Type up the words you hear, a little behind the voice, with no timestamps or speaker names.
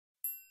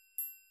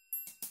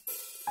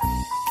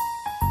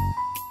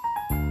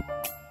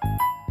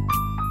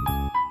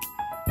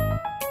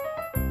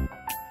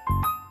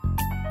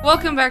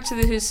Welcome back to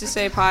the Who's to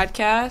Say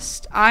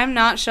podcast. I'm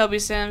not Shelby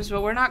Sims,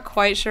 but we're not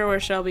quite sure where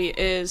Shelby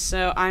is,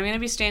 so I'm going to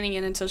be standing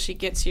in until she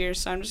gets here.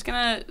 So I'm just going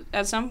to,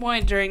 at some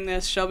point during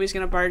this, Shelby's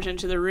going to barge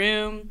into the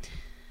room,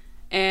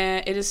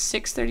 and it is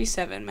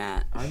 6:37,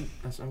 Matt. I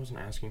wasn't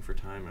asking for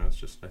time. I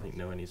think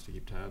Noah needs to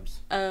keep tabs.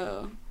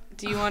 Oh.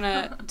 Do you want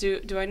to,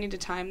 do I need to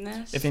time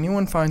this? If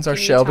anyone finds our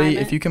Shelby,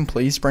 if you can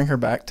please bring her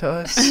back to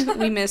us.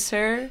 We miss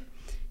her.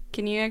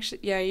 Can you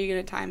actually, yeah, you're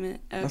going to time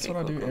it? Okay, That's what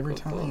I do every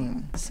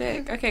time.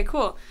 Sick. Okay,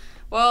 cool.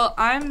 Well,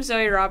 I'm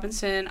Zoe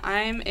Robinson.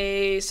 I'm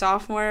a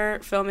sophomore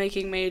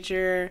filmmaking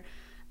major.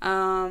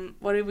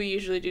 What do we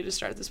usually do to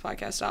start this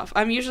podcast off?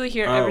 I'm usually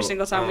here every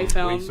single time we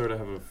film. We sort of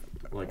have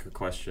a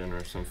question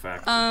or some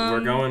facts.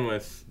 We're going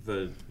with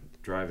the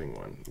driving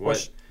one.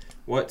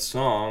 What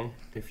song,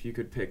 if you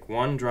could pick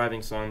one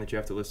driving song that you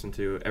have to listen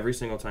to every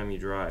single time you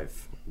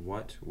drive,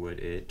 what would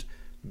it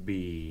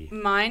be?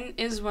 Mine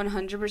is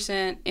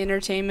 100%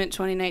 Entertainment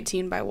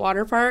 2019 by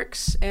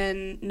Waterparks,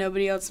 and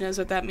nobody else knows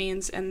what that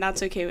means, and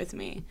that's okay with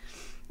me.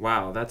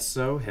 Wow, that's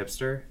so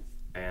hipster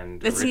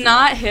and It's original.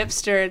 not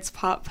hipster, it's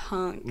pop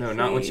punk. No,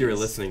 not what you were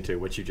listening to,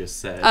 what you just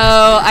said.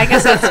 Oh, I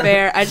guess that's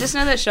fair. I just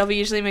know that Shelby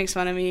usually makes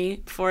fun of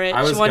me for it.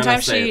 I was going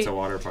to say it's a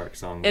Waterpark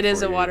song. It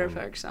is a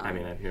Waterpark song. I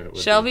mean, I knew it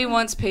would Shelby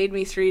once paid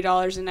me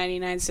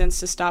 $3.99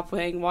 to stop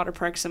playing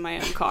Waterparks in my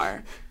own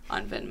car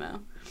on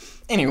Venmo.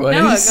 Anyways.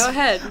 Noah, go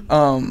ahead.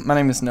 My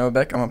name is Noah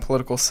Beck. I'm a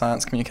political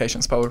science,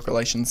 communications, public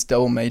relations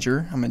double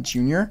major. I'm a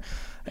junior.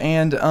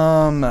 And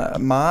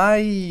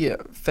my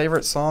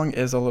favorite song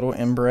is A Little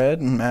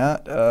Inbred.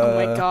 Matt, oh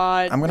my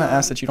God. I'm going to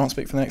ask that you don't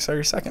speak for the next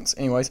 30 seconds.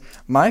 Anyways,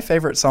 my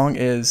favorite song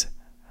is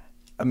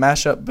a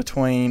mashup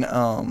between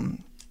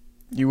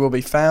You Will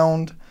Be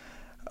Found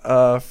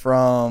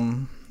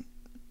from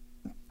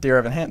Dear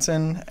Evan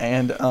Hansen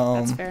and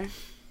That's fair.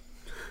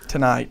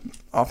 Tonight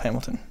off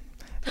Hamilton.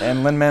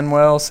 And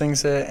Lin-Manuel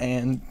sings it,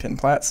 and Penn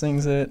Platt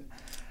sings it,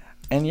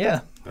 and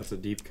yeah. That's a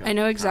deep cut. I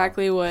know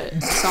exactly what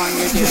song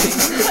you're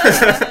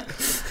doing.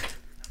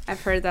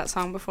 I've heard that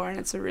song before, and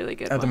it's a really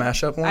good one. The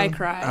mashup one? I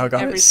cry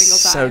every it's single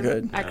time. So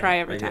good. I cry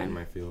every I get in time.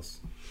 my feels.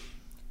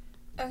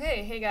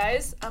 Okay, hey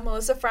guys, I'm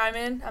Alyssa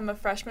Fryman. I'm a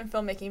freshman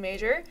filmmaking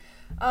major.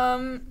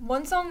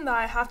 One song that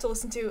I have to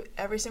listen to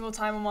every single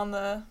time I'm on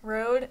the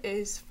road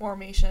is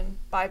Formation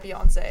by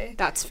Beyonce.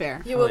 That's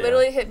fair. You will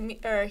literally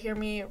hear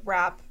me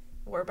rap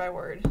word by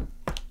word.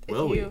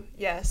 Will we?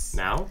 Yes.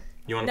 Now?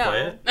 You want to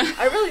play it?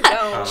 I really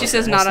don't. She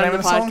says What's not the on name the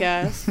of the song?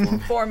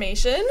 podcast.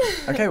 Formation.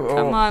 Okay, well.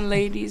 Come on,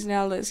 ladies,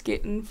 now let's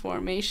get in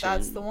formation.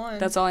 That's the one.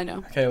 That's all I know.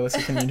 Okay,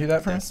 Alyssa, can you do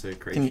that for us?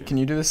 Can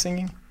you do the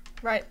singing?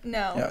 Right,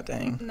 no. Yeah,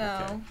 dang. No.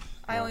 Okay.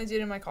 I only do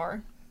it in my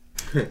car.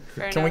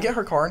 Can we get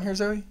her car in here,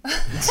 Zoe?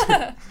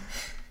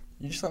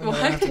 You just let me know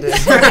what I have to do.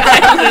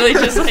 I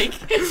literally just like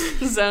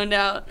zoned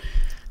out.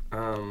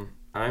 I'm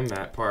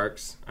Matt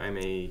Parks. I'm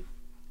a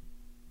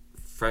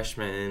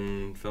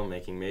freshman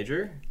filmmaking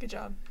major. Good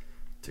job.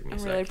 Took me a I'm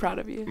sec. really proud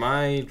of you.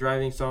 My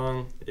driving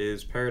song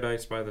is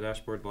Paradise by the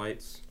Dashboard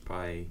Lights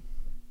by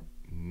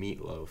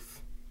Meatloaf.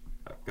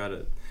 I've got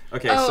it.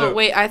 Okay, so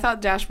wait, I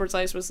thought Dashboard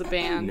Lights was the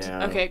band.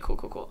 No. Okay,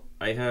 cool.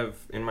 I have,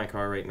 in my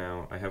car right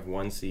now, I have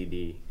one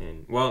CD.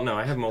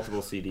 I have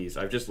multiple CDs.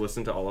 I've just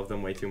listened to all of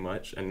them way too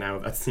much, and now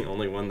that's the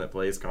only one that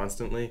plays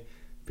constantly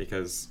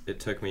because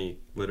it took me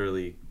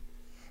literally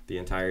the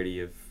entirety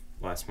of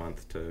last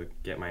month to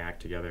get my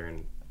act together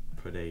and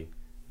put a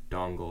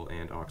dongle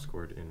and aux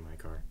cord in my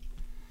car.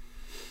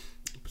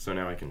 So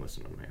now I can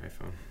listen on my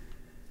iPhone.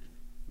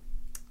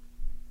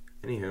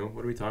 Anywho,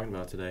 what are we talking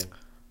about today?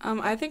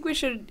 I think we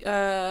should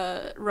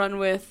run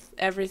with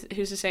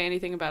Who's to Say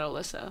Anything About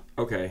Alyssa.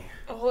 Okay.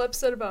 A whole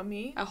episode about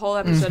me? A whole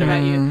episode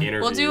about you.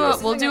 Interview. We'll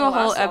do a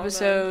whole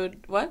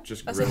episode. What?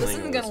 Just I said this grilling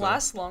isn't going to Alyssa.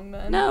 last long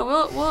then.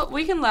 No,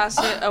 we can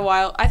last it a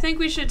while. I think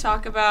we should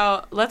talk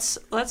about let's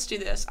do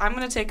this. I'm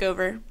gonna take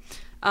over.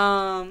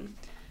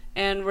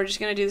 And we're just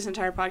gonna do this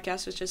entire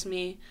podcast with just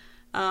me.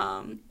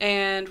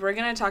 And we're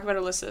going to talk about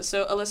Alyssa.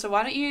 So, Alyssa,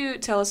 why don't you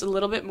tell us a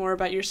little bit more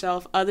about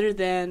yourself other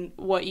than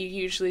what you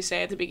usually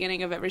say at the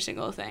beginning of every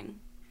single thing?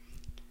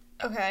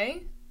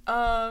 Okay.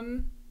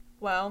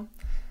 Well.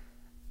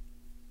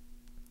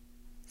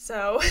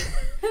 So.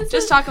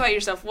 Just talk about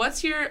yourself.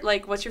 What's your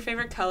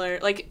favorite color?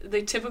 Like,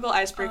 the typical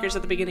icebreakers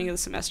at the beginning of the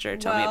semester.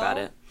 Tell me about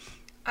it.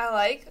 I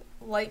like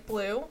light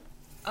blue,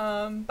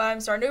 but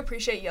I'm starting to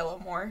appreciate yellow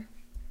more.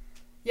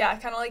 Yeah, I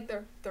kind of like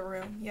the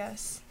room,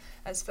 yes.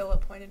 As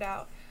Philip pointed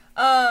out.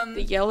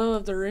 The yellow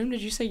of the room?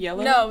 Did you say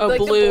yellow? No, oh, like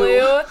blue. the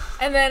blue.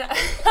 And then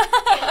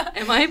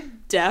Am I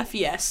deaf?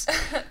 Yes.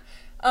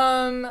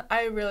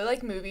 I really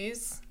like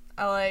movies.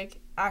 I like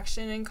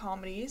action and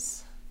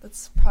comedies.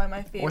 That's probably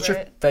my favorite. What's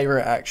your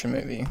favorite action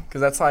movie?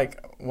 Because that's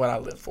like what I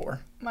live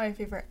for. My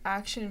favorite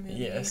action movie?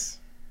 Yes.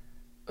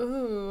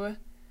 Ooh.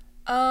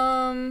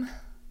 I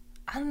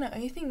don't know,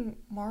 anything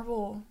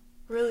Marvel.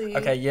 Really?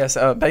 Okay, yes.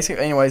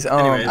 Basically, anyways.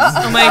 Anyways.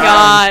 Oh my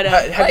God.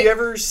 Have you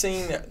ever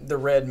seen the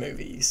Red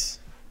movies?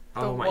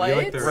 Oh my! what? You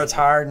like the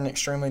Retired and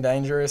Extremely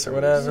Dangerous or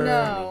whatever.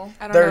 No.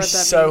 I don't know They're what that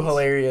so means.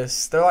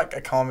 hilarious. They're like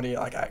a comedy,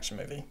 like action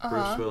movie.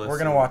 Bruce Willis. We're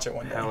gonna and watch it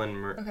one day.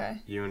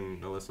 Okay. You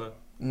and Alyssa.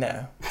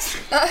 No.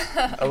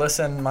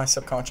 Alyssa and my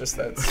subconscious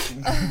that's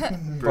Bruce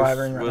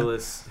blabbering right now.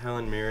 Willis,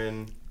 Helen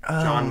Mirren,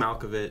 John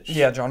Malkovich.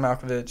 Yeah, John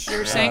Malkovich.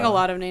 You're saying a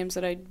lot of names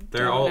that I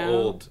They're don't all know.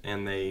 old,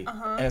 and they.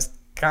 And it's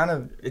kind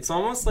of It's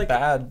almost like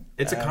bad.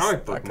 it's a ass,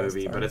 comic book like those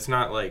movie, but terms. it's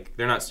not like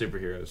they're not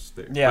superheroes.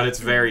 Yeah. But it's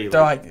very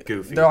They're like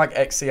goofy. They're like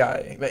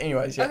ex-CIA. But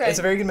anyways, yeah, Okay. it's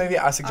a very good movie.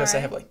 I suggest it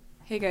Alright. heavily.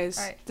 Hey guys,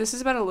 Alright. this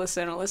is about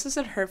Alyssa, and Alyssa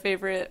said her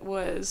favorite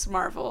was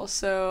Marvel,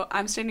 so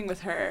I'm standing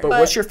with her. But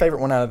what's your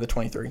favorite one out of the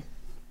 23?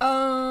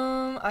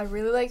 I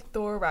really like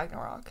Thor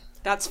Ragnarok.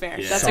 That's fair.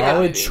 Yeah. That's a good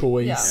Solid movie.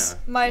 choice. Yeah.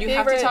 Yeah. My You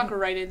favorite. have to talk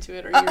right into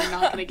it, or you're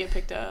not gonna get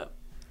picked up.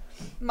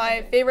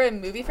 My favorite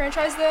movie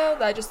franchise though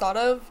that I just thought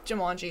of,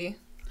 Jumanji.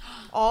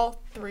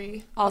 All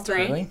three. All of them.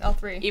 three? Really? All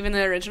three. Even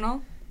the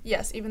original?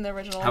 Yes, even the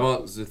original. How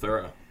about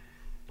Zathura?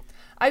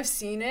 I've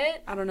seen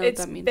it. I don't know what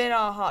It's that means. been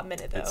a hot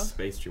minute though. It's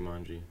Space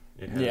Jumanji.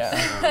 It has,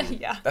 Yeah.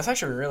 Yeah. That's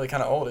actually really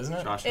kind of old, isn't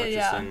it? Josh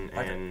Yeah. Hutcherson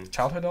Like and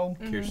childhood old?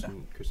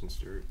 Kristen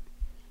Stewart.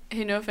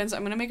 Hey, no offense.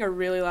 I'm gonna make a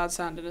really loud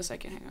sound in a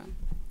second. Hang on.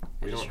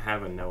 We don't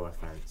have a no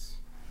offense.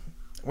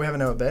 We have a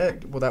Noah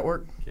Beck. Will that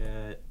work?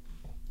 Get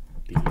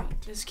beat.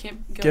 This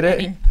can't go Get it?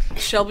 any-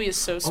 Shelby is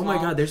so Oh small. my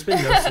god, there's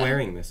been no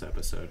swearing this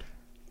episode.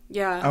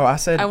 Yeah. Oh, I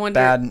said I wonder-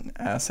 bad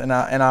ass, and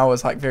I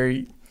was like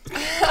very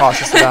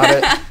cautious about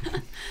it.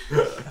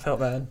 I felt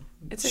bad.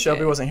 It's okay.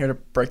 Shelby wasn't here to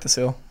break the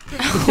seal.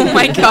 Oh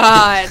my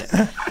god.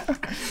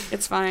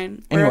 It's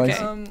fine. We're Anyways.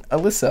 okay.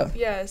 Alyssa,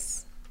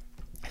 Yes.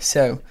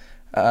 so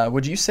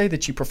would you say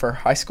that you prefer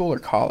high school or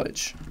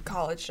college?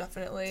 College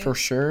definitely. For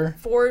sure.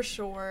 For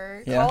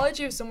sure. Yeah. College,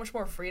 you have so much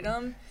more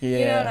freedom. Yeah.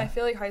 You know, and I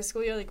feel like high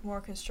school, you're like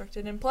more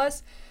constricted. And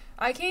plus,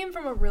 I came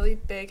from a really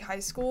big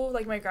high school.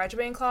 Like my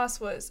graduating class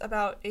was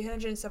about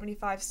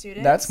 875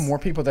 students. That's more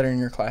people that are in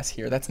your class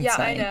here. That's Yeah,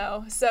 insane. I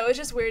know. So it's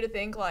just weird to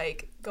think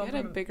like I going had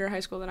a from. bigger high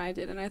school than I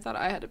did, and I thought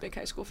I had a big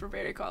high school for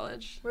Berry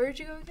College. Where did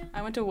you go again?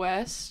 I went to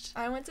West.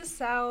 I went to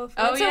South.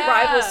 Oh, I went to yeah.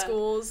 rival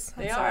schools.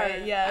 They That's are.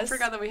 right, yes. I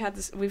forgot that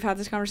we've had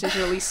this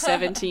conversation at least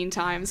 17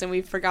 times, and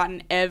we've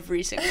forgotten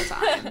every single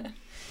time.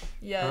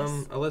 Yes.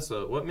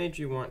 Alyssa, what made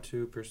you want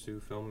to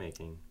pursue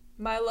filmmaking?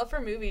 My love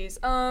for movies.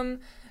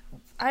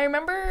 I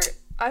remember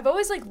I've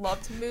always like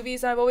loved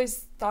movies. I've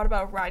always thought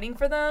about writing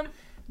for them,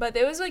 but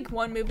there was like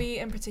one movie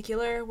in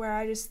particular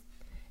where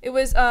it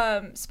was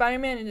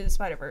Spider-Man Into the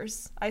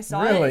Spider-Verse. I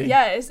saw Really? it.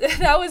 Yes,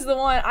 that was the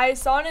one. I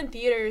saw it in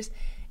theaters,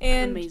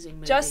 and Amazing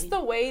movie. just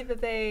the way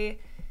that they,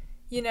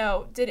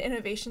 did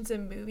innovations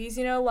in movies.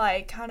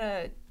 Like kind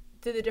of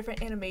did the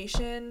different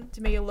animation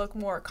to make it look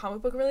more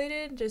comic book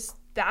related. Just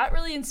that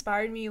really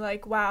inspired me.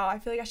 Like, wow, I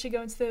feel like I should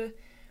go into the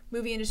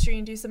movie industry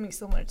and do something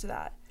similar to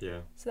that. Yeah.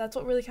 So that's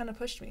what really kind of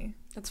pushed me.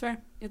 That's fair.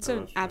 It's I an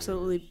love Spider-Man.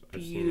 absolutely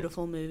I've seen it.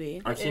 beautiful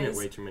movie. I've It seen it is.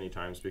 way too many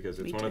times because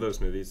it's Me one of too.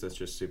 those movies that's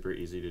just super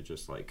easy to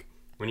just like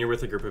when you're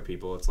with a group of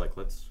people, it's like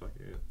let's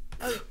fucking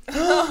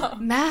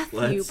Matthew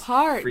Let's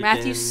Park.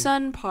 Matthew freaking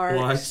Son Park.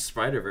 watch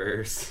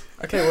Spider-Verse.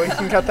 Okay, well, you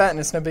can cut that, and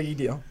it's no biggie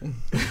deal.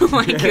 Oh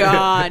my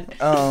god.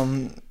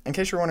 In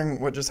case you're wondering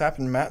what just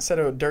happened, Matt said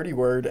a dirty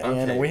word,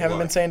 and Okay, we haven't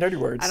been what? saying dirty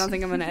words. I don't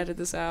think I'm gonna edit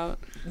this out.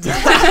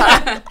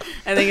 I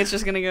think it's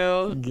just gonna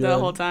go Good. the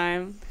whole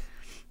time.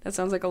 That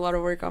sounds like a lot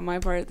of work on my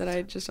part that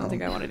I just don't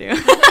think I want to do.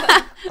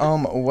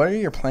 What are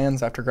your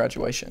plans after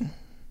graduation?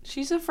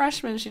 She's a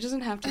freshman. She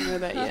doesn't have to know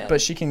that yet.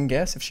 But she can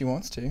guess if she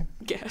wants to.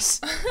 guess.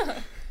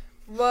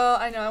 Well,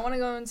 I know I want to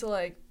go into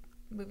like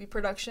movie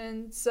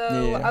production.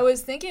 So Yeah. I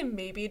was thinking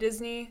maybe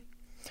Disney.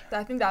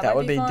 I think that That might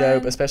would be fun.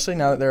 dope, especially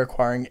now that they're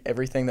acquiring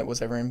everything that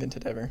was ever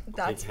invented ever.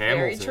 That's Like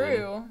very Hamilton.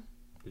 true.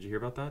 Did you hear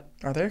about that?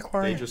 Are they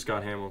acquiring? They just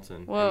got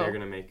Hamilton, Whoa. and they're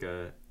gonna make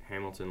a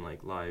Hamilton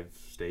like live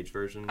stage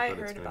version. I but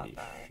it's heard gonna about be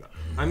that. shot.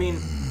 I mean,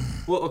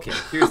 well, okay.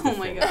 Here's the Oh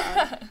my thing.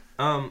 god.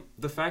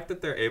 The fact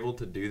that they're able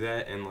to do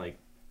that and like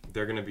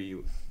they're gonna be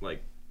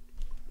like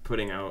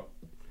putting out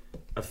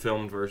a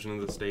filmed version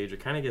of the stage, it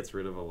kind of gets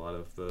rid of a lot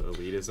of the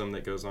elitism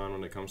that goes on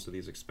when it comes to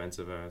these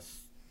expensive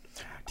ass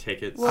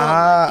tickets.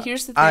 Well,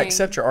 here's the thing. I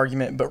accept your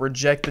argument, but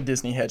reject the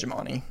Disney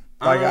hegemony.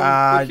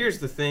 But here's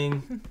the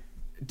thing: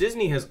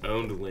 Disney has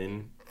owned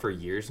Lynn for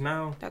years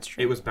now. That's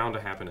true. It was bound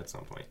to happen at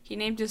some point. He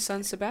named his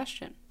son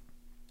Sebastian.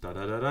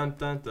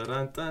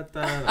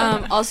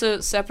 Da-da-da-dun-dun-dun-dun-dun. Also,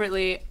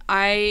 separately,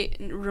 I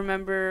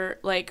remember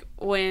like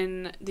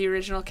when the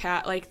original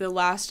cast, like the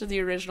last of the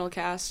original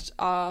cast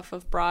off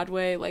of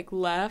Broadway, like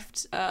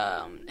left.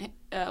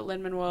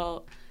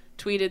 Lin-Manuel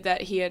tweeted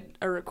that he had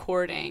a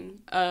recording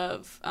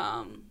of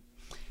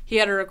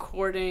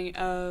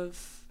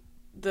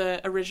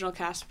the original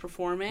cast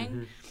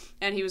performing,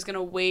 and he was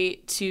gonna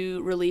wait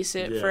to release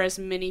it for Yeah. as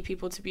many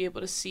people to be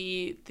able to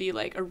see the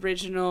like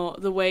original,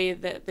 the way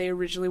that they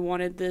originally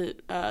wanted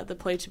the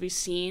play to be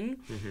seen,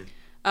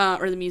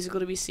 or the musical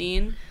to be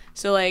seen.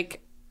 So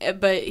like,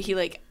 but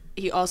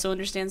he also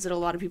understands that a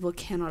lot of people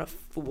cannot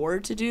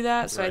afford to do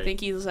that. So I Right. think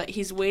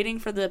he's waiting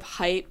for the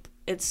hype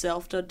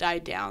itself to die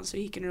down so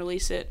he can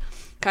release it,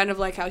 kind of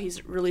like how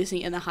he's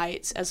releasing In the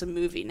Heights as a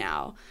movie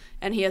now,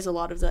 and he has a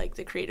lot of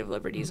the creative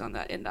liberties on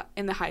that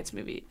in the Heights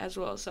movie as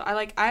well. So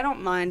I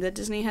don't mind that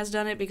Disney has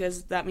done it,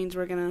 because that means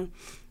we're gonna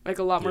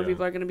a lot more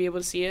people are gonna be able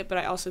to see it. But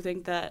I also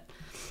think that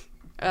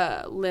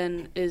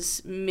Lin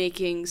is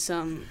making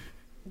some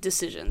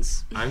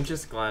decisions. I'm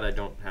just glad I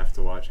don't have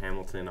to watch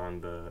Hamilton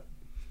on the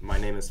My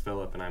Name is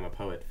Philip and I'm a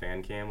Poet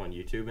fan cam on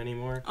YouTube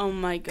anymore. Oh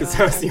my god. Because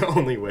that's the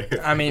only way.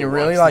 I mean,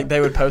 really, they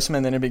would post them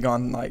and then it'd be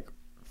gone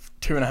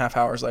 2.5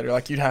 hours later.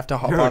 You'd have to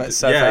hop on it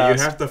so fast.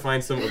 You'd have to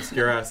find some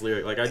obscure ass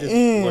lyric. I just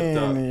looked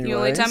up. The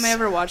only time I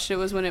ever watched it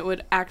was when it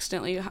would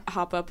accidentally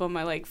hop up on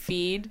my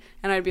feed,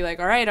 and I'd be like,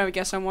 all right, I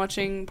guess I'm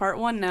watching part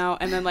 1 now,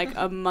 and then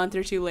a month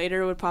or 2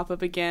 later it would pop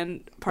up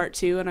again, part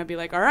 2, and I'd be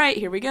like, all right,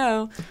 here we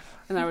go,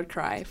 and I would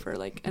cry for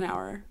an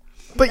hour.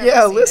 But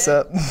yeah,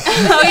 Alyssa.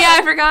 Oh yeah,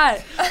 I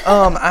forgot.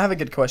 I have a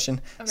good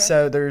question. Okay.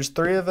 So there's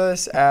 3 of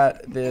us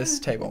at this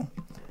table.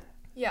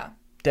 Yeah.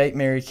 Date,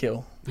 marry,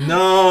 kill.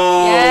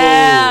 No.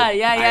 Yeah.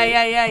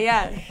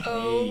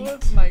 Oh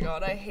my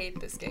god, I hate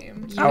this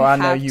game. I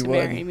know you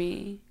would. Marry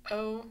me.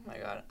 Oh my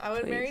god, I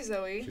would marry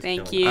Zoe.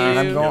 Thank you.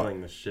 I'm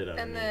going the shit out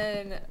and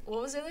then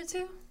what was the other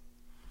 2?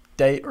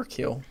 Date or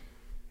kill.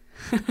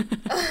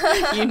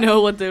 You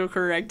know what the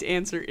correct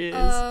answer is.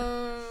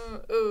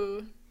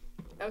 Ooh.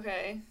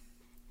 Okay.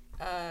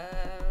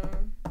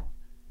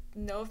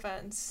 No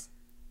offense.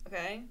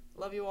 Okay?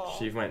 Love you all.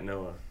 She went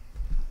Noah.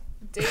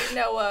 Date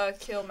Noah,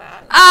 kill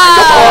Matt.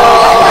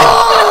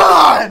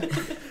 Oh!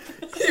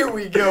 Here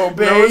we go,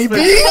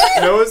 baby.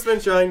 Noah's been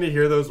trying to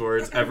hear those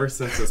words ever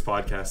since this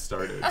podcast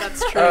started.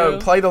 That's true.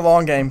 Play the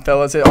long game,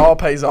 fellas. It all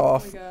pays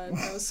off. Oh my god,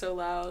 that was so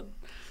loud.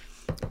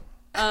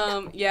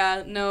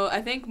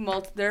 I think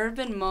there have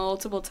been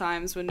multiple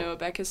times when Noah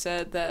Beck has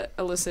said that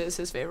Alyssa is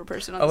his favorite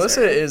person on Alyssa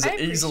this is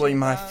easily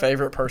my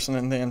favorite person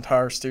in the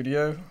entire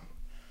studio.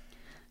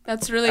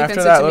 That's really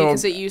offensive to me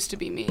because it used to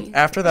be me.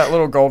 After that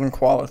little golden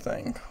koala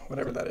thing,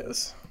 whatever that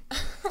is.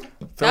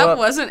 That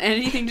wasn't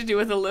anything to do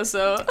with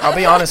Alyssa. I'll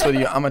be honest with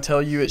you. I'm going to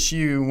tell you it's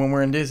you when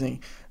we're in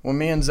Disney. When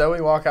me and Zoe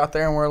walk out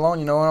there and we're alone,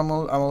 you know what? I'm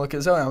gonna look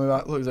at Zoe and I'm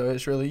like, look, Zoe,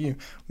 it's really you.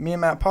 Me and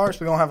Matt Parks,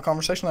 we're going to have a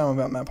conversation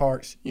about Matt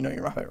Parks. You know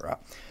you're my favorite, right?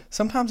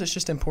 Sometimes it's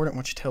just important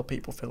what you tell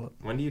people, Philip.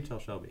 When do you tell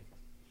Shelby?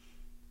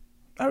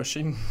 Oh,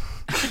 she...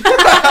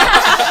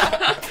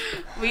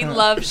 We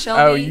love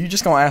Shelby. Oh, you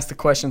just gonna ask the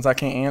questions I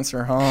can't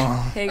answer,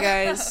 huh? Hey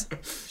guys,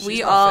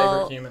 She's my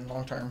favorite human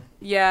long term.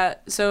 Yeah,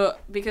 so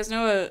because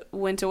Noah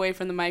went away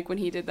from the mic when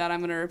he did that, I'm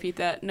gonna repeat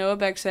that. Noah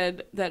Beck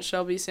said that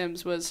Shelby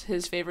Sims was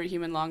his favorite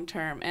human long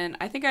term, and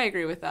I think I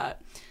agree with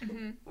that.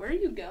 Mm-hmm. Where are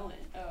you going?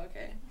 Oh,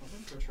 okay.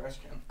 To a trash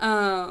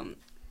can.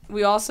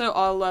 We also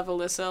all love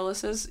Alyssa.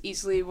 Alyssa's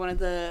easily one of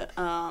the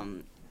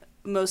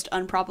most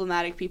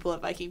unproblematic people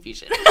at Viking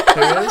Fusion.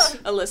 Who is?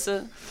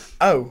 Alyssa.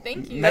 Oh,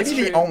 thank you. Maybe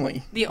the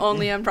only. The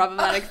only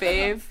unproblematic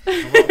fave.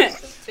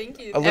 Thank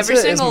you. Alyssa Every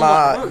single is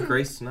my... Oh,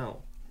 Grace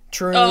Snell.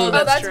 True. Oh,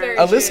 that's true.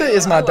 Alyssa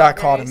is my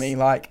dichotomy.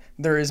 Grace.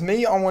 There is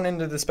me on one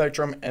end of the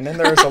spectrum, and then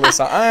there's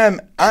Alyssa.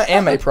 I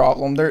am a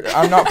problem.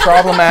 I'm not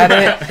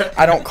problematic.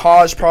 I don't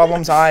cause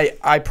problems.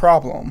 I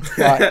problem.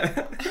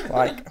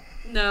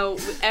 No,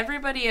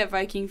 everybody at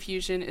Viking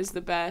Fusion is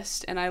the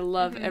best, and I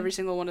love every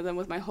single one of them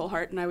with my whole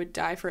heart, and I would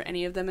die for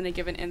any of them in a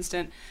given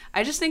instant.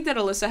 I just think that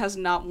Alyssa has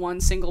not one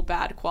single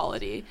bad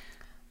quality.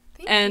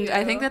 Thank you.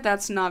 I think that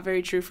that's not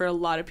very true for a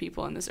lot of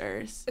people on this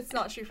earth. It's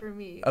not true for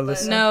me.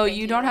 Alyssa. No,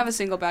 you don't have a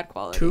single bad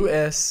quality. Tú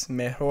es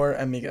mejor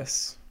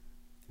amigas.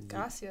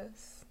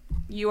 Gracias.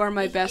 You are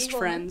my best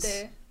friends.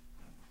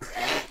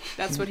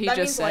 That's what he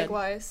just said.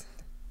 Likewise.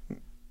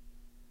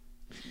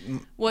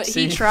 What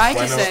he tried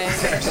to say,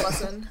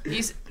 Lesson.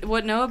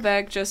 what Noah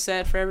Beck just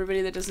said for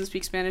everybody that doesn't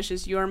speak Spanish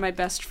is, you are my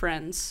best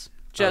friends.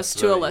 Just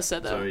to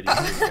Alyssa, though. Zoe, do you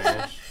speak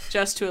Spanish?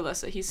 Just to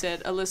Alyssa. He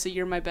said, Alyssa,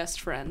 you're my best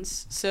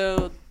friends.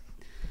 So,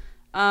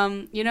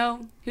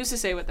 who's to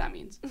say what that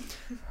means?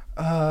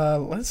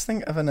 Let's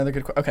think of another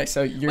good question. Okay,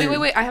 so you're...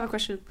 Wait. I have a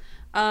question.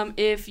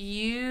 If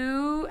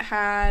you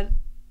had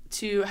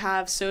to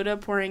have soda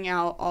pouring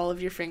out all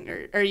of your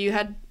fingers, or you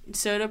had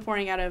soda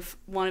pouring out of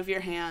one of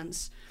your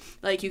hands,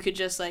 you could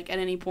just, at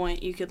any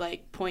point, you could,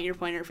 point your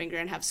pointer finger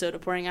and have soda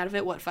pouring out of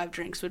it, what 5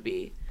 drinks would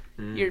be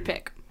your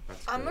pick?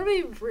 I'm going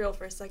to be real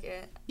for a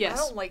second. Yes. I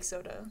don't like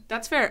soda.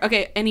 That's fair.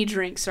 Okay, any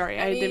drink. Sorry,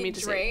 I didn't mean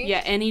to say.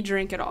 Yeah, any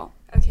drink at all.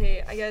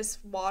 Okay, I guess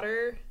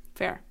water.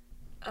 Fair.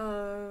 I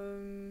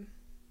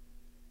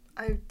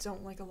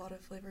don't like a lot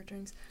of flavored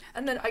drinks.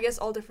 And then I guess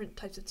all different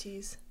types of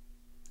teas.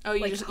 Oh,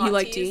 you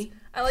like tea?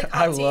 I like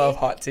hot tea. I love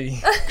hot tea.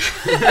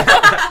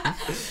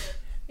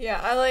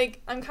 Yeah,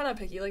 I'm kind of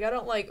picky. I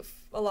don't like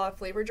a lot of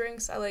flavored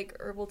drinks. I like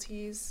herbal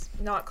teas,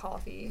 not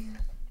coffee.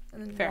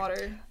 And then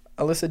water.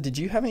 Alyssa, did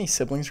you have any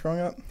siblings growing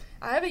up?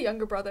 I have a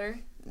younger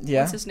brother.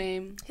 Yeah? What's his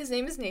name? His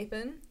name is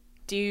Nathan.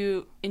 do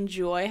you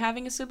enjoy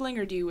having a sibling,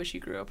 or do you wish you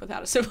grew up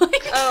without a sibling?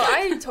 Oh,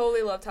 I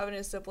totally loved having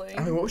a sibling.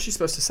 I mean, what was she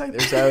supposed to say there,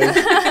 Zoe?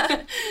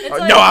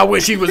 Like, no, I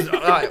wish he was.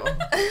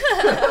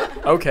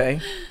 Okay.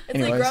 It's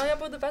Anyways. like growing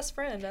up with a best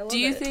friend. I love Do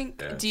you it.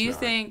 think? Yeah, Do you it's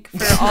not. think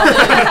for all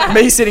the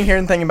Me sitting here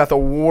and thinking about the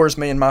wars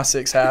me and my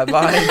six had.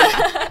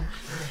 Like,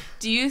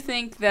 Do you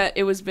think that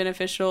it was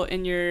beneficial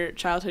in your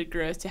childhood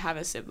growth to have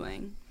a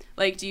sibling?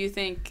 Like, do you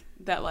think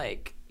that,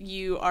 like,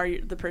 you are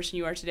the person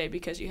you are today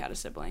because you had a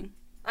sibling?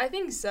 I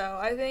think so.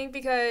 I think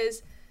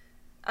because,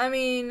 I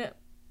mean,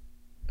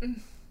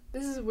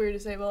 this is weird to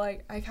say, but,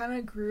 like, I kind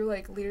of grew,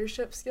 like,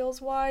 leadership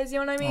skills-wise, you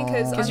know what I mean?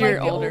 Because I'm, 'Cause like, you're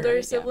the older, older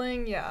yeah.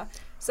 sibling, yeah.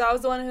 So I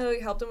was the one who,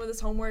 like, helped him with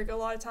his homework a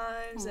lot of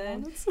times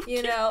and,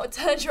 you know,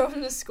 drove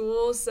him to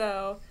school,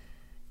 so,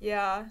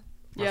 yeah.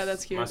 Yeah,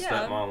 that's cute. My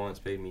Yeah. stepmom once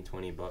paid me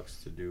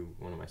 $20 to do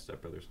one of my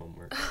stepbrother's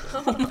homework.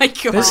 So. Oh my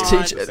god. this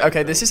teacher. God.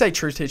 Okay, this is a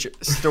true teacher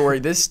story.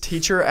 This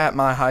teacher at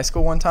my high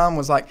school one time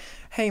was like,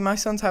 "Hey, my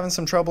son's having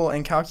some trouble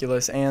in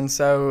calculus," and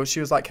so she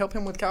was like, "Help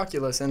him with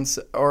calculus," and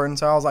so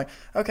I was like,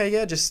 "Okay,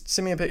 yeah, just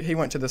send me a pic." He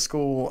went to the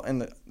school in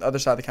the other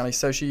side of the county,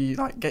 so she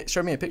like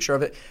showed me a picture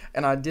of it,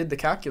 and I did the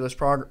calculus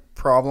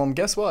problem.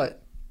 Guess what?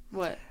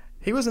 What?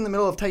 He was in the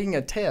middle of taking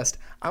a test.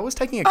 I was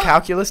taking a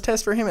calculus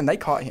test for him, and they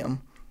caught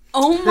him.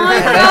 Oh my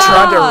And god. they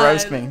tried to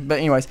roast me. But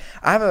anyways,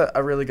 I have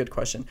a really good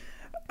question.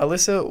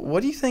 Alyssa,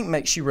 what do you think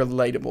makes you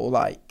relatable?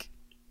 Like,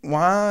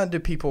 why do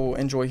people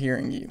enjoy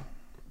hearing you?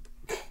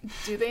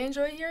 Do they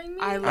enjoy hearing me?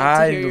 I love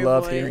to hear your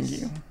love voice. hearing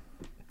you.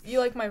 You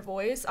like my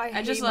voice? I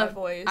hate just my love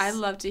voice. I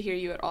love to hear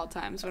you at all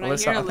times. When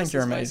Alyssa, I hear I think Alyssa's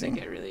you're voice, amazing. I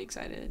get really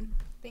excited.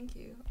 Thank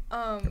you.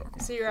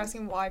 So you're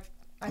asking why?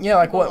 I think Yeah,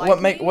 like people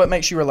me? what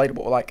makes you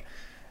relatable? Like,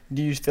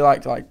 do you feel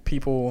like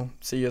people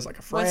see you as like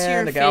a friend, What's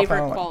your a gal favorite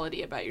pal? Like,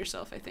 quality about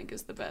yourself? I think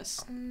is the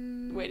best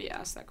way to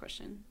ask that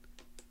question.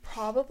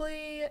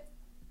 Probably,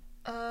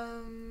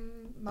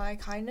 my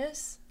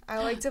kindness. I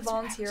like to That's what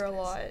I was volunteer a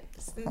gonna lot and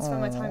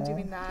spend my time Aw.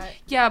 doing that.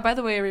 Yeah, by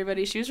the way,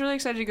 everybody, she was really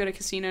excited to go to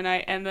casino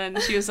night, and then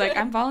she was like,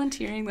 I'm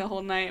volunteering the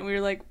whole night, and we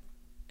were like,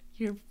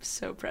 you're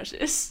so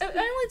precious. I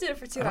only did it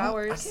for 2 I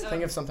hours. can't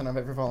think of something I've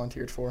ever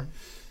volunteered for.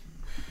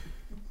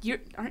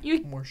 Aren't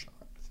you? More shots.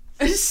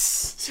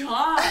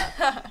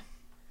 Stop.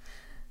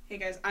 Hey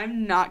guys,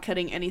 I'm not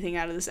cutting anything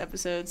out of this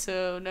episode,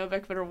 so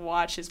Novak better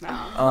watch his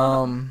mouth.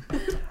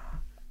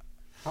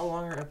 How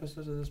long are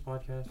episodes of this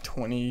podcast?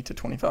 20 to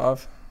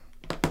 25.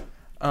 We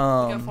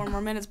got 4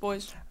 more minutes,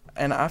 boys.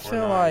 And I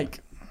feel 9. like,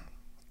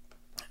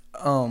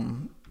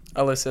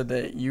 Alyssa,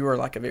 that you are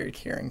like a very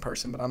caring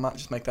person, but I might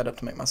just make that up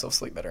to make myself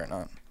sleep better at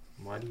night.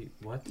 Why do you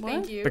what?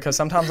 Thank you. Because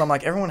sometimes I'm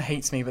like, everyone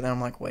hates me, but then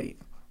I'm like, wait,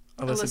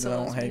 Alyssa Alyssa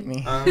don't loves hate me.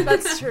 me.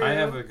 That's true. I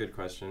have a good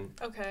question.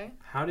 Okay.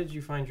 How did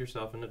you find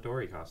yourself in a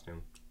Dory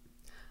costume?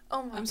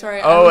 Oh my I'm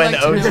sorry. Oh, I would and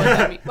like to know OJ. what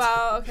that means.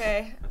 Wow,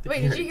 okay. I think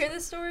Wait, you did you heard- hear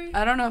this story?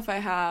 I don't know if I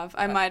have.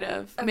 I might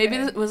have. Maybe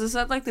okay. was this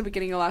at like the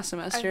beginning of last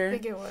semester? I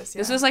think it was,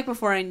 yeah. This was like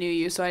before I knew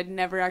you, so I'd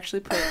never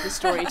actually put the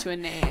story to a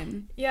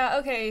name. Yeah,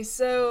 okay,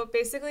 so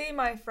basically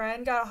my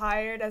friend got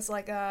hired as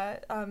like a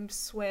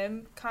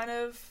swim kind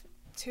of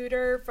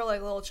tutor for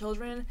like little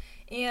children,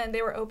 and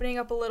they were opening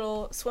up a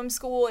little swim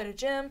school at a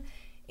gym,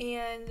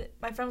 and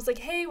my friend was like,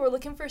 hey, we're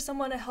looking for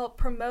someone to help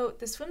promote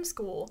the swim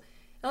school.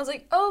 And I was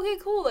like, oh,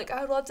 okay, cool, like I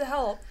would love to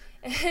help.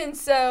 And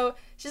so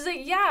she's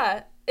like,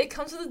 yeah, it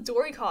comes with a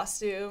Dory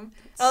costume.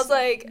 I was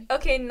like,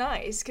 okay,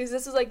 nice, because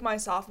this was like my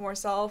sophomore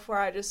self where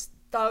I just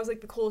thought it was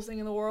like the coolest thing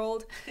in the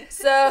world.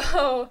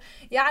 So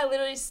yeah, I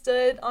literally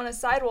stood on a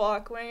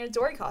sidewalk wearing a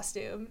Dory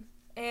costume,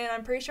 and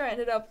I'm pretty sure I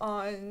ended up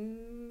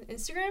on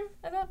Instagram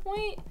at that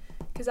point,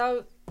 because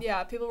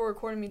people were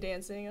recording me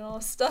dancing and all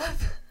this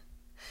stuff.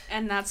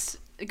 And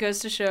it goes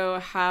to show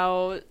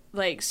how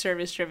like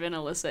service driven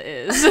Alyssa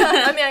is.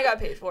 I mean, I got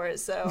paid for it,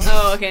 so.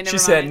 Oh, okay, never She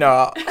mind. said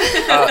no.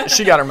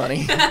 She got her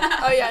money.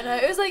 Oh yeah, no,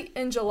 it was like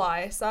in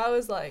July, so I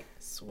was like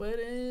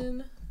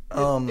sweating.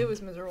 It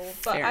was miserable,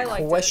 but fair I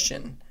liked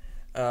Question.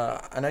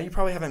 I know you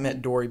probably haven't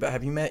met Dory, but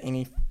have you met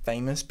any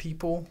famous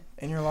people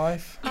in your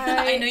life? it.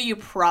 I know you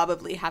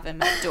probably haven't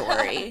met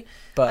Dory.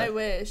 But I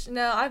wish.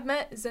 No, I've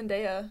met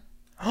Zendaya.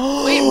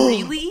 Wait,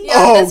 really? Yeah,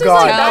 oh this was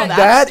God, like Tell that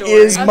that story.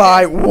 is Okay.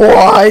 my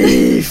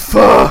wife.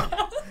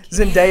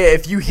 Zendaya,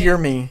 if you hear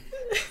me,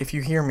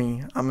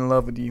 I'm in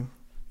love with you.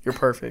 You're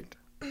perfect.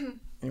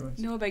 Anyways.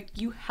 No, like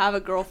you have a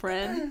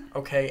girlfriend.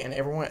 Okay, and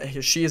everyone,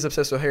 she is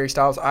obsessed with Harry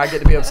Styles. I get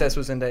to be obsessed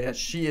with Zendaya.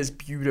 She is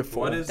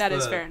beautiful. That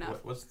is fair enough.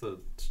 What's the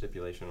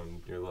stipulation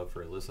on your love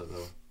for Alyssa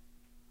though?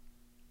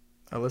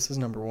 Alyssa's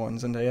number 1,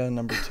 Zendaya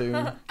number 2,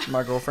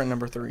 my girlfriend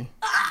number 3.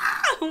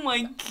 Oh my I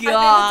think it's a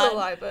god.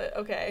 lie, but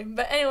okay.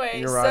 But anyway,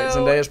 You're right. so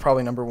Zendaya's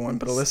probably number 1,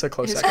 but Alyssa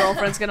close His second.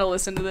 girlfriend's gonna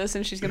listen to this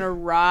and she's gonna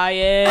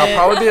riot. I'll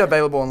probably be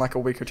available in like a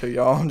week or 2,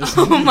 y'all. I'm just.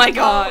 Oh my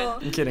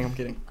god. I'm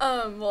kidding.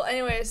 Well,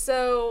 anyway,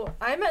 so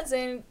I met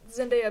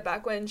Zendaya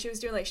back when she was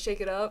doing like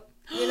Shake It Up,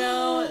 you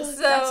know.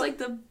 So That's like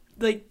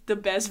the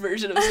best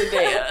version of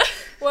Zendaya.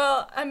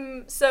 well,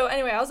 so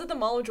anyway, I was at the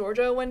Mall of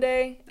Georgia one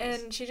day,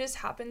 and she just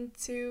happened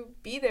to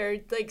be there,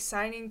 like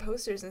signing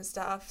posters and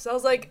stuff. So I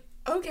was like,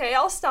 okay,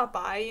 I'll stop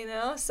by, you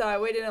know. So I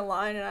waited in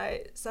line and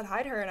I said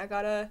hi to her, and I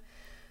got a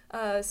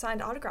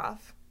signed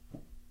autograph.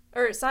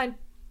 Or signed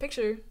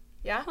picture.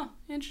 Yeah? Huh,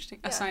 interesting.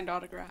 Yeah. A signed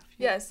autograph.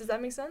 Yes, does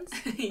that make sense?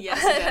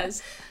 Yes, it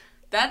does.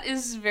 That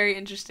is very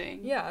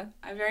interesting. Yeah.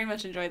 I very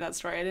much enjoyed that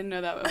story. I didn't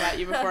know that about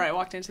you before I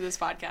walked into this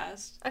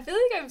podcast. I feel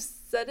like I've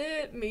said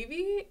it,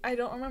 maybe. I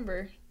don't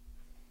remember.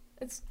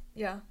 It's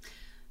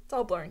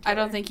all blurring together. I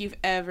don't think you've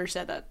ever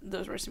said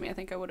those words to me. I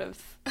think I would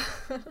have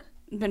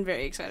been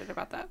very excited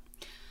about that.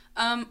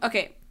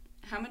 Okay.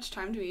 How much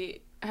time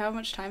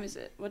is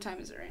it? What time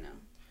is it right now?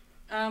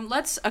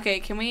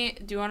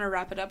 Do you want to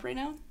wrap it up right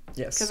now?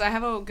 Yes. Because I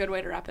have a good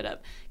way to wrap it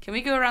up. Can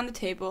we go around the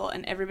table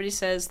and everybody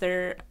says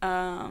their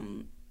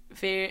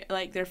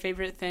their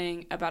favorite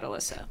thing about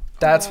Alyssa?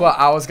 That's what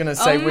I was gonna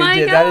say. Oh We my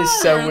did. That is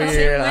so God.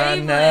 weird. I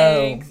Same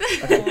know.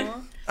 wavelength. Okay.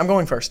 Aw. I'm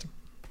going first.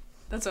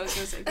 That's what I was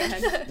gonna say. Go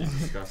ahead. You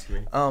disgust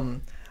me.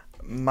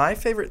 My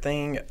favorite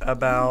thing You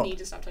about need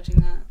to stop touching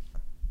that.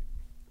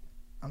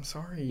 I'm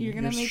sorry. You're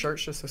gonna Your make-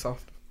 shirt's just so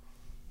soft.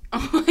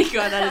 Oh my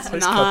god, that is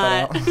Please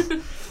not. cut that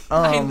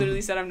out. I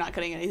literally said I'm not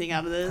cutting anything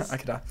out of this. I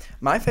could die.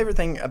 My favorite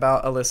thing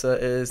about Alyssa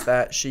is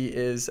that she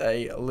is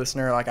a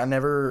listener. Like, I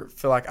never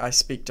feel like I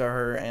speak to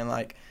her and,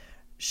 like,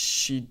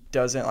 she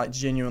doesn't, like,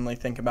 genuinely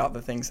think about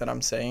the things that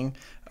I'm saying.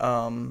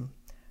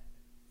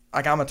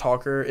 Like, I'm a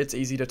talker. It's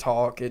easy to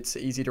talk. It's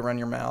easy to run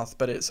your mouth.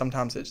 But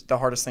sometimes the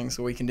hardest things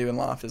that we can do in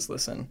life is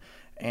listen.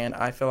 And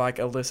I feel like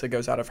Alyssa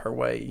goes out of her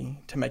way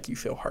to make you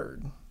feel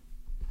heard.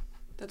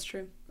 That's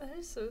true. That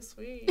is so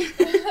sweet.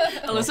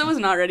 Alyssa was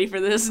not ready for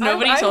this.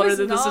 Nobody I told her was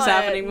that this was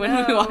not, happening when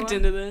we no. walked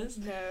into this.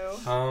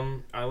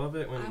 No. I love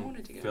it when I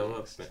wanted to go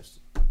Philip. next.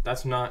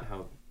 That's not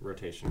how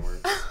rotation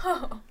works.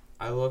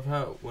 I love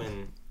how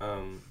when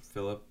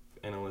Philip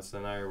and Alyssa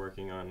and I are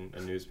working on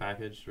a news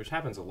package, which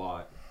happens a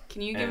lot.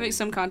 Can you give And- it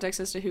some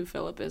context as to who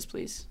Philip is,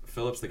 please?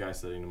 Philip's the guy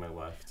sitting to my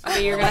left.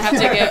 Okay, you're gonna have to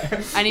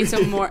get. I need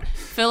some more.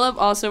 Philip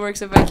also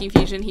works at Viking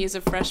Fusion. He is a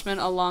freshman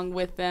along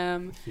with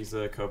them. He's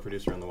a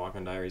co-producer on the Walk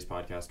On Diaries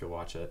podcast. Go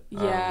watch it.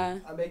 Yeah,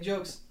 I make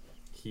jokes.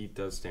 He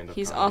does stand up.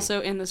 he's comedy.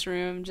 also in this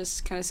room,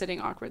 just kind of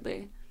sitting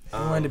awkwardly. I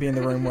wanted to be in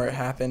the room where it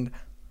happened.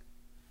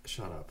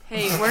 Shut up.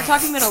 Hey, we're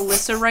talking about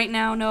Alyssa right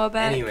now, Noah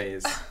Beck.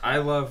 Anyways, I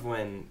love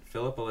when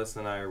Philip, Alyssa,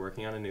 and I are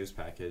working on a news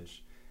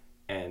package,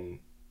 and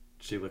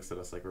she looks at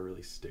us like we're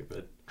really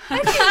stupid.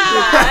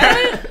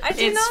 I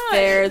do It's not.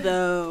 fair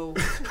though.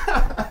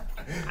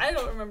 I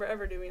don't remember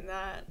ever doing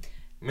that.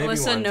 Maybe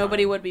Alyssa, one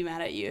nobody time. would be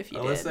mad at you if you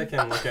Alyssa did.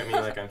 can look at me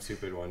like I'm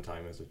stupid one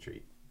time as a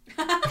treat.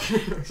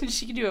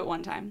 She could do it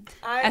one time.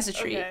 I, As a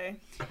treat. Okay.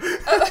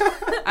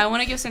 I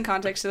want to give some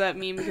context to that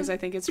meme because I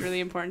think it's really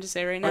important to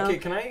say right now. Okay,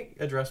 can I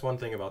address one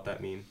thing about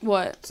that meme?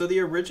 What? So the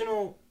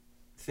original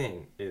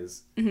thing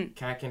is Mhm.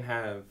 cat can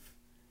have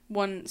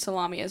One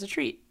salami as a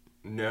treat.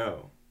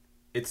 no.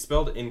 It's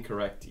spelled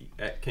incorrectly.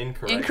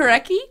 Incorrectly.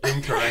 Incorrectly?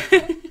 Incorrectly.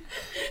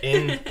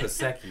 In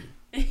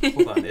Paseki.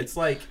 Hold on. It's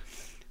like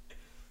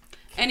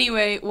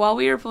Anyway, while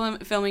we were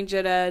filming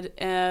Jed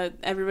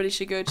everybody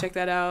should go check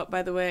that out.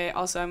 By the way,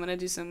 also I'm gonna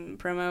do some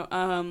promo.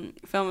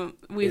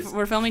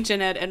 We're filming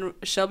Jed, and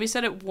Shelby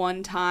said it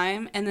one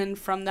time, and then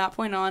from that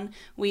point on,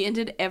 we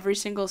ended every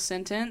single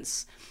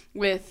sentence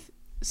with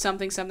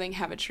something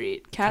have a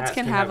treat. Cats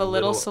can have a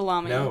little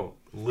salami. No,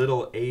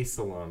 little a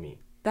salami.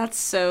 That's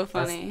so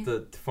funny.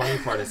 That's the funny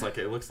part is like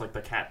it looks like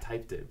the cat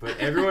typed it, but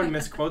everyone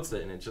misquotes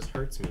it and it just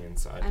hurts me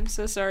inside. I'm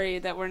so sorry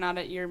that we're not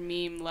at your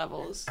meme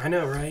levels. I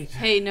know, right?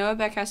 Hey, Noah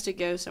Beck has to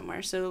go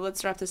somewhere, so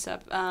let's wrap this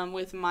up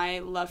with my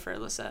love for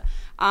Alyssa.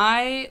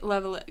 I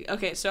love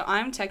Okay, so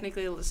I'm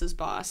technically Alyssa's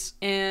boss,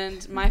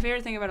 and my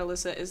favorite thing about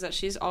Alyssa is that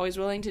she's always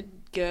willing to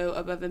go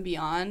above and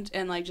beyond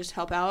and, like, just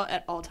help out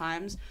at all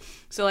times.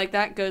 So, like,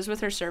 that goes with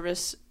her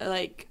service,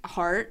 like,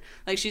 heart.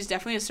 Like, she's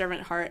definitely a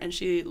servant heart, and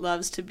she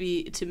loves to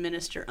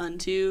minister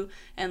unto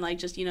and, like,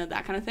 just, you know,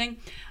 that kind of thing.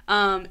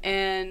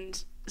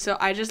 And so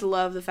I just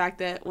love the fact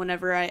that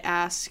whenever I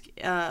ask,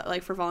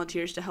 like, for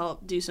volunteers to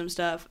help do some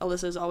stuff,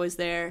 Alyssa's always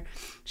there.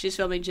 She's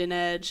filming Gen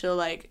Ed. She'll,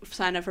 like,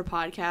 sign up for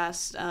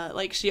podcasts.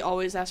 Like, she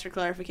always asks for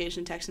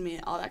clarification, texting me,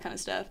 all that kind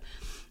of stuff.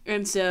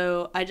 And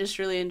so I just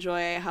really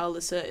enjoy how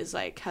Alyssa is,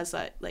 like, has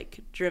that, like,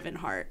 driven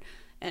heart.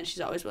 And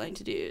she's always willing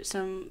to do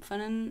some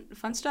fun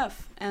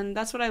stuff. And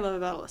that's what I love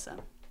about Alyssa.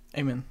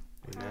 Amen.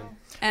 Amen.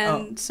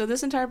 And so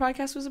this entire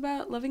podcast was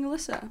about loving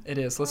Alyssa. It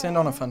is. Let's end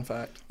on a fun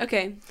fact.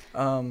 Okay.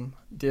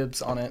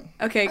 Dibs on it.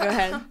 Okay, go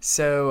ahead.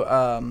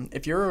 So,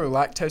 if you're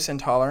lactose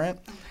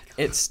intolerant,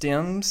 it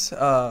stems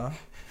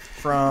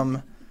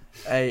from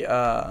a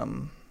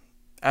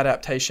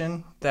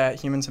adaptation that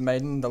humans have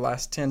made in the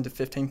last 10 to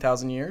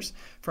 15,000 years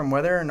from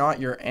whether or not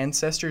your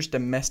ancestors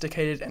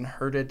domesticated and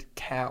herded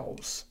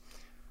cows.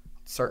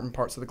 Certain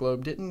parts of the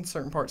globe didn't,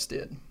 certain parts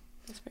did.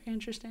 That's very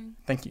interesting.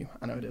 Thank you.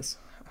 I know it is.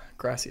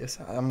 Gracias.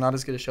 I'm not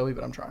as good as Shelby,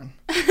 but I'm trying.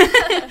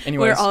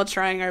 Anyways, We're all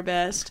trying our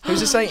best. who's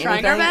to say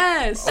Trying anything? our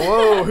best.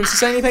 Whoa, who's to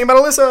say anything about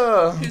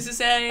Alyssa? Who's to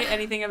say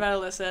anything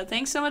about Alyssa?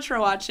 Thanks so much for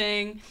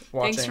watching.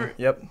 Thanks for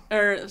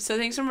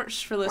thanks so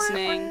much for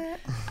listening.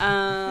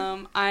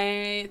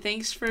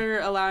 Thanks for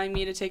allowing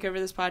me to take over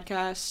this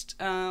podcast.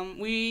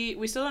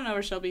 We still don't know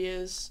where Shelby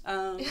is.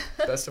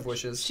 Best of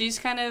wishes. She's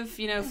kind of,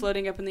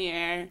 floating up in the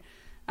air.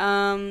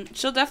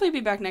 She'll definitely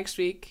be back next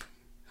week,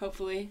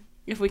 hopefully,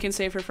 if we can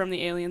save her from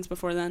the aliens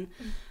before then.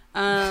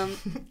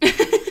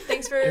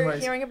 Thanks for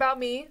hearing about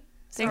me.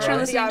 Thanks for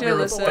listening to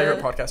Alyssa.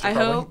 Favorite podcaster, I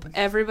probably. hope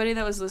everybody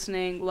that was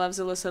listening loves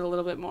Alyssa a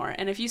little bit more.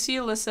 And if you see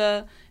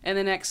Alyssa in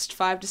the next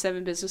 5 to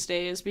 7 business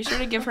days, be sure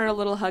to give her a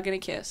little hug and a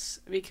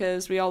kiss,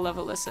 because we all love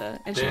Alyssa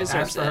and she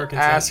deserves it.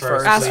 Ask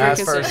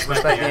first.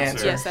 Respect the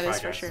answer. Yes, that is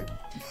for sure.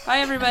 Bye,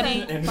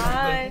 everybody.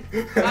 Bye.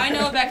 Bye,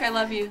 Noah Beck. I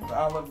love you.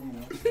 I love you.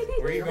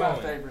 Where are you You're my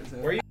going? favorite, too.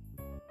 Where are you